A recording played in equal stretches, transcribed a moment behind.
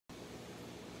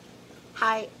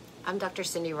Hi, I'm Dr.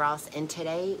 Cindy Ross, and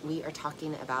today we are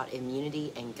talking about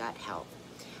immunity and gut health.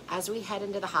 As we head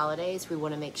into the holidays, we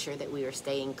want to make sure that we are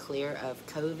staying clear of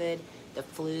COVID, the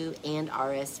flu, and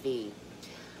RSV.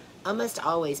 Almost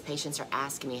always, patients are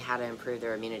asking me how to improve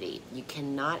their immunity. You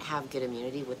cannot have good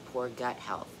immunity with poor gut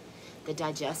health. The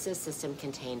digestive system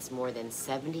contains more than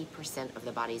 70% of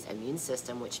the body's immune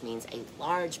system, which means a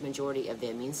large majority of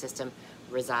the immune system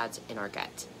resides in our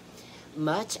gut.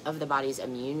 Much of the body's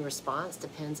immune response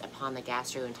depends upon the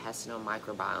gastrointestinal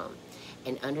microbiome,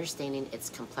 and understanding its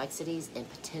complexities and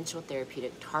potential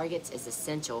therapeutic targets is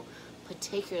essential,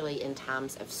 particularly in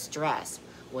times of stress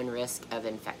when risk of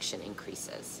infection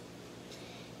increases.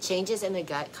 Changes in the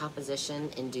gut composition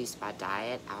induced by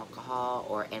diet, alcohol,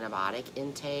 or antibiotic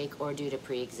intake, or due to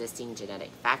pre-existing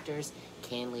genetic factors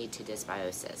can lead to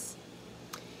dysbiosis.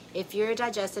 If your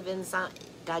digestive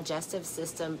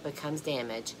system becomes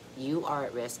damaged, you are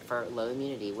at risk for low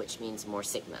immunity, which means more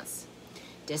sickness.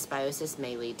 Dysbiosis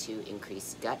may lead to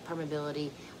increased gut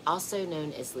permeability, also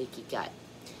known as leaky gut.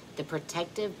 The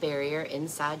protective barrier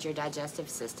inside your digestive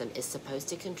system is supposed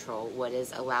to control what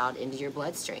is allowed into your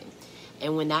bloodstream.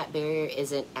 And when that barrier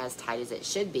isn't as tight as it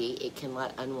should be, it can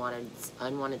let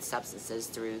unwanted substances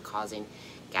through, causing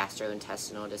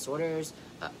gastrointestinal disorders,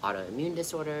 autoimmune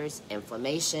disorders,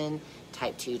 inflammation,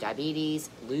 type 2 diabetes,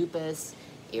 lupus,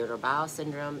 irritable bowel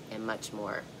syndrome, and much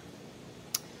more.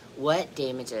 What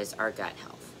damages our gut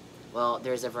health? Well,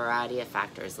 there's a variety of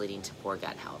factors leading to poor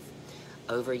gut health.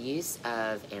 Overuse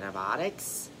of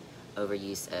antibiotics,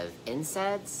 overuse of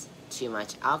NSAIDs, too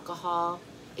much alcohol,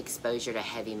 exposure to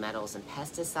heavy metals and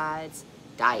pesticides,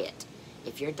 diet.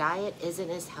 If your diet isn't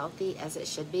as healthy as it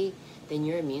should be, then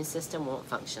your immune system won't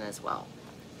function as well.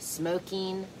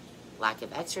 Smoking, lack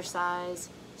of exercise,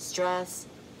 stress,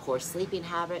 poor sleeping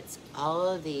habits, all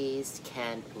of these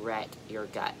can wreck your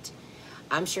gut.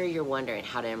 I'm sure you're wondering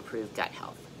how to improve gut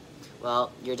health.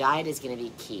 Well, your diet is going to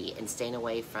be key in staying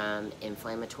away from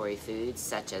inflammatory foods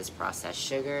such as processed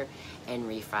sugar and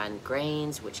refined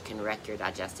grains, which can wreck your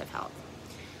digestive health.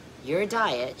 Your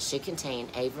diet should contain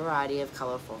a variety of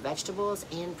colorful vegetables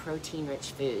and protein-rich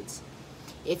foods.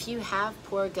 If you have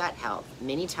poor gut health,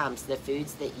 many times the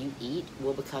foods that you eat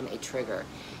will become a trigger,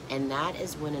 and that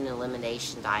is when an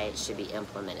elimination diet should be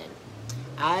implemented.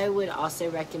 I would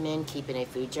also recommend keeping a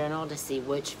food journal to see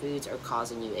which foods are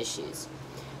causing you issues.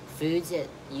 Foods that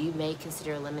you may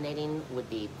consider eliminating would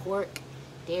be pork,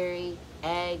 dairy,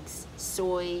 eggs,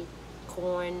 soy,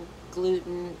 corn,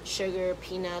 gluten, sugar,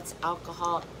 peanuts,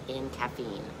 alcohol, and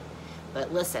caffeine.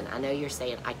 But listen, I know you're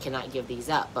saying, I cannot give these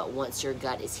up, but once your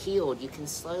gut is healed, you can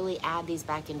slowly add these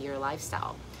back into your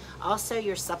lifestyle. Also,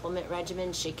 your supplement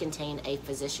regimen should contain a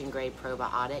physician-grade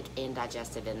probiotic and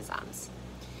digestive enzymes.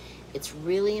 It's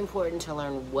really important to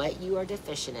learn what you are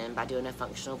deficient in by doing a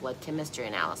functional blood chemistry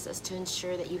analysis to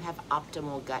ensure that you have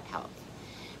optimal gut health.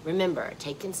 Remember,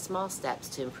 taking small steps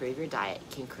to improve your diet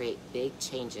can create big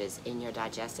changes in your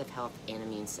digestive health and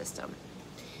immune system.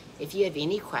 If you have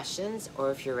any questions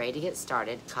or if you're ready to get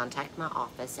started, contact my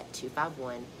office at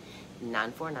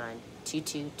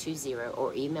 251-949-2220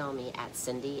 or email me at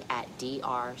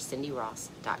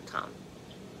cindy@drcindyross.com.